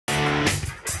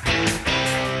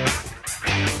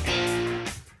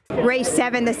Race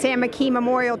 7, the Sam McKee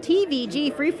Memorial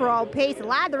TVG free-for-all pace.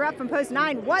 Lather Up from post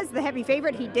 9 was the heavy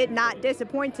favorite. He did not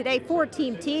disappoint today for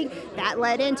Team Teague. That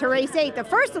led into race 8. The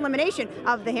first elimination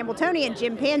of the Hamiltonian.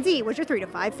 Chimpanzee was your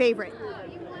 3-5 favorite.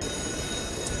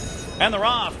 And they're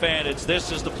off, and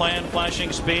this is the plan,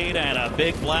 flashing speed, and a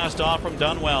big blast off from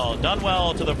Dunwell.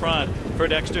 Dunwell to the front for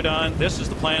Dexter Dunn. This is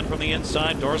the plan from the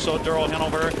inside. Dorso, Durrell,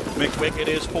 Hanover. McWicked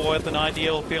is 4th, and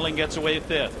Ideal Feeling gets away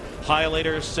 5th.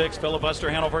 Highlighter 6th,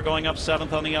 Filibuster Hanover going up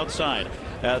 7th on the outside.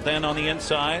 Then on the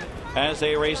inside, as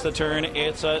they race the turn,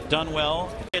 it's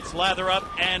Dunwell. It's Lather Up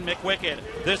and McWicked.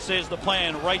 This is the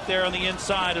plan right there on the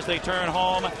inside as they turn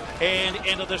home and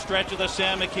into the stretch of the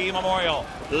Sam McKee Memorial.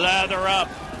 Lather Up.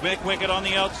 McWicked on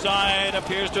the outside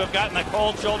appears to have gotten a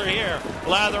cold shoulder here.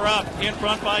 Lather Up in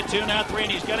front by 2, now 3,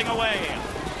 and he's getting away.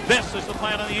 This is the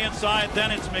plan on the inside.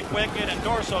 Then it's McWicked and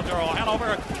Dorso, Durrell,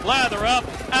 Hanover. Lather Up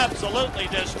absolutely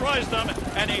destroys them,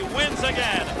 and he wins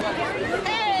again.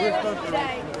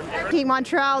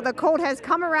 Montrell, the colt has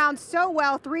come around so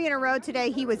well 3 in a row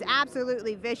today. He was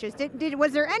absolutely vicious.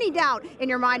 Was there any doubt in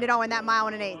your mind at all in that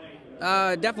 1 1/8?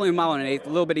 Definitely a 1 1/8. A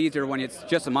little bit easier when it's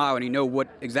just a mile and you know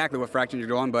exactly what fraction you're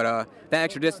doing, but that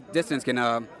extra distance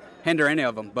can hinder any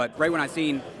of them. But right when I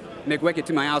seen McWicked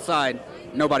to my outside,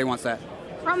 nobody wants that.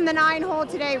 From the 9 hole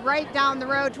today, right down the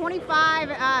road,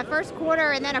 25 first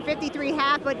quarter and then a 53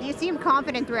 half, but do you seem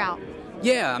confident throughout?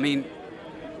 Yeah, I mean,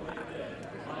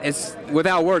 it's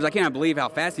without words. I cannot believe how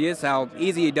fast he is, how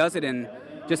easy he does it, and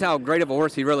just how great of a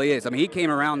horse he really is. I mean, he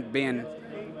came around being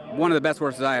one of the best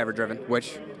horses I ever driven,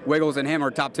 which Wiggles and him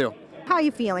are top 2. How are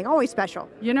you feeling? Always special.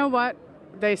 You know what?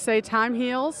 They say time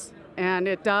heals, and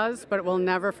it does, but it will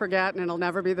never forget, and it'll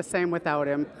never be the same without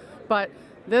him. But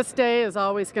this day is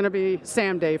always going to be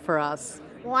Sam Day for us.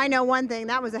 Well, I know one thing.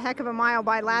 That was a heck of a mile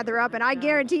by Lather Up, and I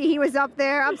guarantee he was up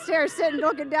there, upstairs, sitting,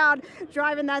 looking down,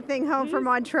 driving that thing home from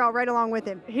Montrell right along with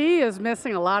him. He is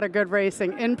missing a lot of good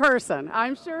racing in person.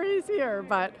 I'm sure he's here,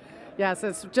 but yes,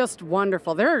 it's just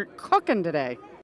wonderful. They're cooking today.